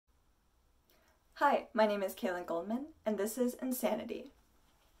Hi, my name is Cailin Goldman, and this is Insanity.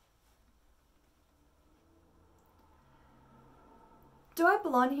 Do I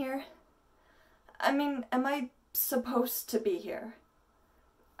belong here? I mean, am I supposed to be here?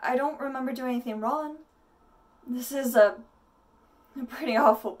 I don't remember doing anything wrong. This is a pretty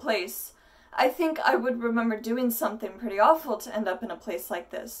awful place. I think I would remember doing something pretty awful to end up in a place like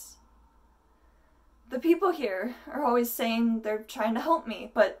this. The people here are always saying they're trying to help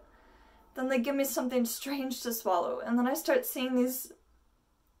me, but then they give me something strange to swallow, and then I start seeing these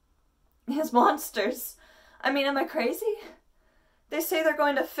monsters. I mean, am I crazy? They say they're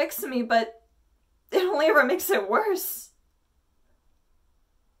going to fix me, but it only ever makes it worse.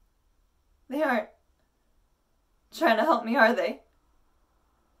 They aren't trying to help me, are they?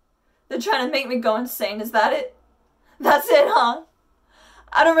 They're trying to make me go insane, is that it? That's it, huh?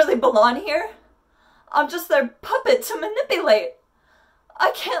 I don't really belong here. I'm just their puppet to manipulate.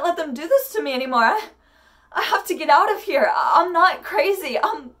 I can't let them do this to me anymore. I have to get out of here. I'm not crazy.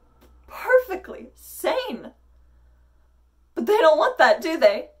 I'm perfectly sane. But they don't want that, do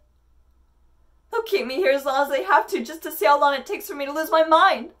they? They'll keep me here as long as they have to, just to see how long it takes for me to lose my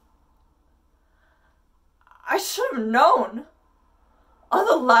mind. I should have known. All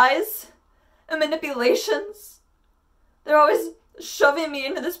the lies and manipulations. They're always shoving me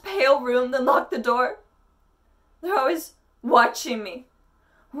into this pale room, then lock the door. They're always watching me,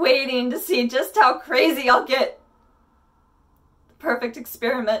 waiting to see just how crazy I'll get. The perfect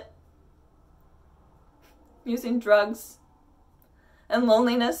experiment. Using drugs and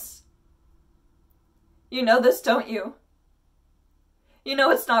loneliness. You know this, don't you? You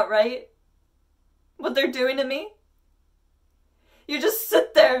know it's not right, what they're doing to me. You just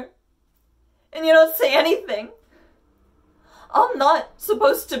sit there and you don't say anything. I'm not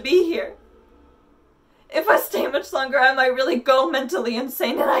supposed to be here. If I stay much longer, I might really go mentally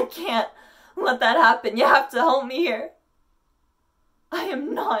insane, and I can't let that happen. You have to help me here. I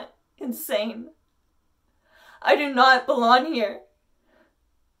am not insane. I do not belong here.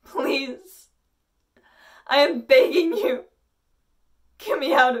 Please. I am begging you. Get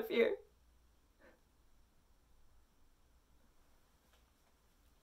me out of here.